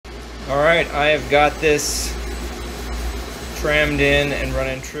Alright, I have got this trammed in and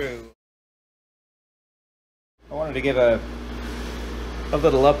running true. I wanted to give a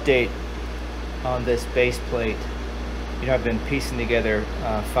little update on this base plate. You know, I've been piecing together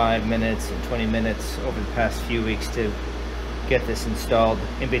 5 minutes and 20 minutes over the past few weeks to get this installed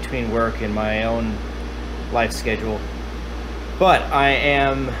in between work and my own life schedule. But I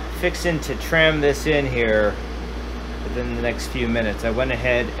am fixing to tram this in here within the next few minutes. I went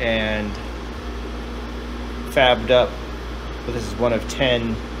ahead and fabbed up, well, this is one of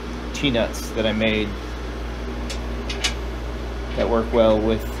 10 T-nuts that I made that work well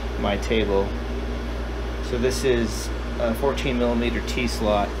with my table. So this is a 14mm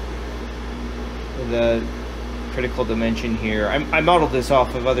T-slot. The critical dimension here, I modeled this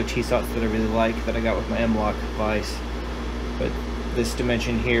off of other T-slots that I really like that I got with my M-Lock Vise, but this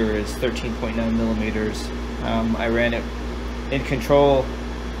dimension here is 13.9mm. I ran it in control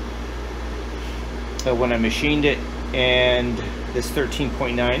when I machined it, and this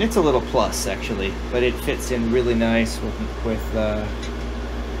 13.9, it's a little plus actually, but it fits in really nice with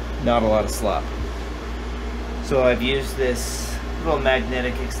not a lot of slop. So I've used this little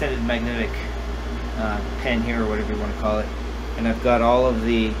magnetic, extended magnetic pen here, or whatever you want to call it, and I've got all of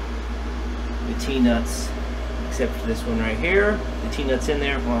the T-nuts except for this one right here. The T-nuts in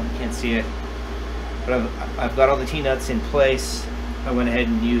there, well, you can't see it, but I've got all the T-nuts in place. I went ahead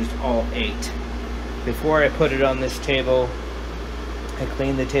and used all 8. Before I put it on this table, I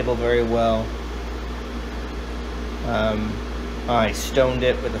cleaned the table very well. I stoned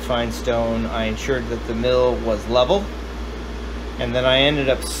it with a fine stone. I ensured that the mill was level, and then I ended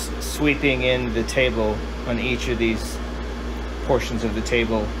up sweeping in the table on each of these portions of the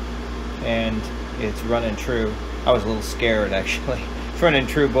table, and it's running true. I was a little scared actually. It's running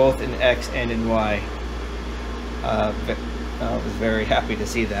true both in X and in Y. I was very happy to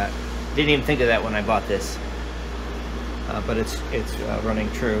see that. Didn't even think of that when I bought this, but it's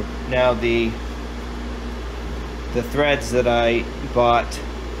running true. Now the threads that I bought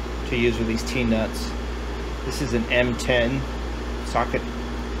to use with these T-nuts, this is an M10 socket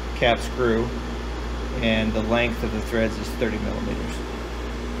cap screw, and the length of the threads is 30mm,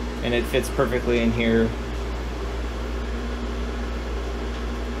 and it fits perfectly in here.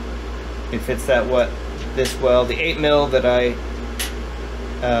 It fits this well. The 8mm that I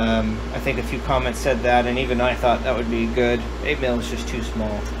think a few comments said that, and even I thought that would be good. 8mm is just too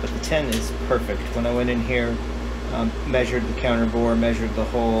small, but the 10 is perfect. When I went in here, measured the counter bore, measured the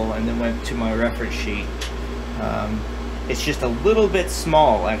hole, and then went to my reference sheet. It's just a little bit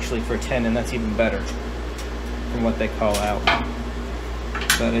small actually for 10, and that's even better from what they call out.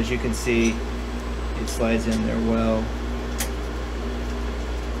 But as you can see, it slides in there well,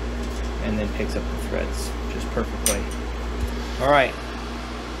 and then picks up the threads just perfectly. All right.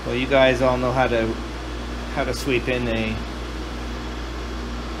 Well, you guys all know how to sweep in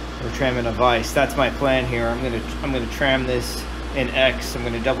or tram in a vise. That's my plan here. I'm gonna tram this in X. I'm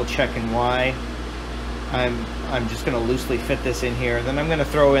gonna double check in Y. I'm just gonna loosely fit this in here. Then I'm gonna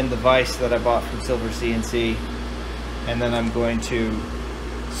throw in the vise that I bought from SilverCNC, and then I'm going to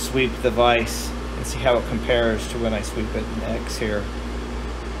sweep the vise and see how it compares to when I sweep it in X here.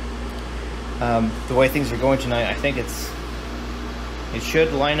 The way things are going tonight, I think it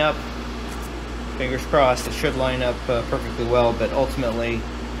should line up, fingers crossed, it should line up perfectly well, but ultimately,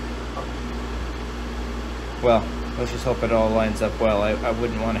 well, let's just hope it all lines up well. I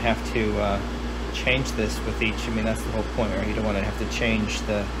wouldn't want to have to change this with each. I mean, that's the whole point, right? You don't want to have to change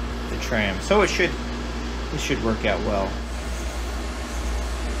the tram. So it should work out well.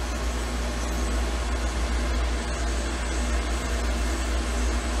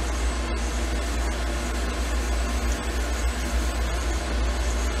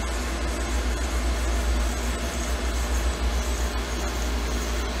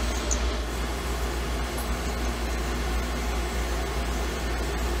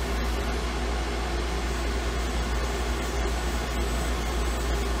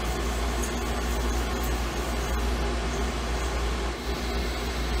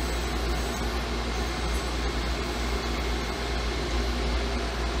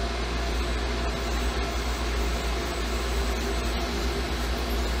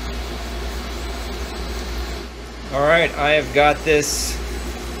 Alright, I have got this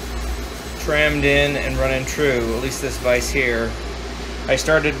trammed in and running true, at least this vise here. I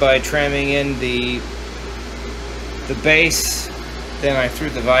started by tramming in the base, then I threw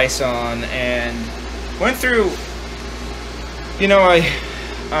the vise on and went through, you know,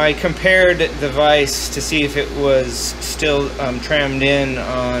 I compared the vise to see if it was still trammed in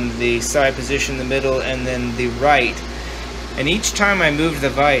on the side position, the middle, and then the right. And each time I moved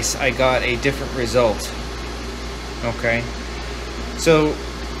the vise, I got a different result. Okay, so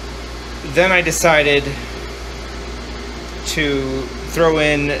then I decided to throw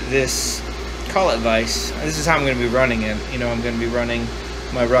in this collet vise. This is how I'm going to be running it. You know, I'm going to be running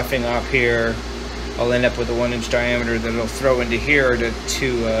my roughing up here. I'll end up with a 1-inch diameter that I'll throw into here to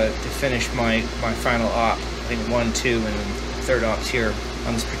finish my final op. I think 1, 2, and then third ops here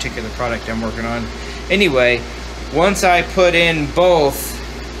on this particular product I'm working on. Anyway, once I put in both,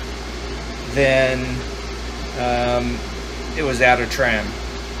 then it was out of tram.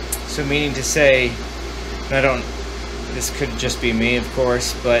 So meaning to say, and this could just be me, of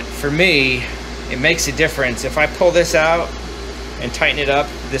course, but for me, it makes a difference. If I pull this out and tighten it up,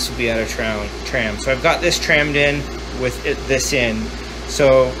 this will be out of tram. So I've got this trammed in with this in.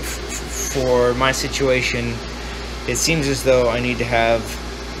 So for my situation, it seems as though I need to have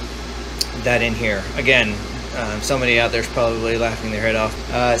that in here. Again, somebody out there's probably laughing their head off.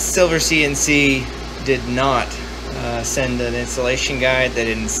 SilverCNC did not send an installation guide. They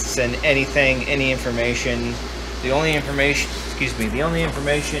didn't send anything, any information. The only information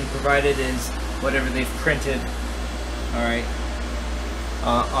provided is whatever they've printed, all right,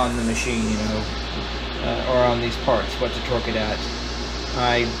 on the machine, you know, or on these parts, what to torque it at.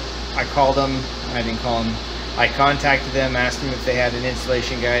 I called them. I didn't call them. I contacted them, asked them if they had an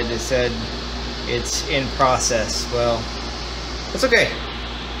installation guide. They said it's in process. Well, that's okay.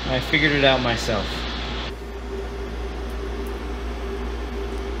 I figured it out myself.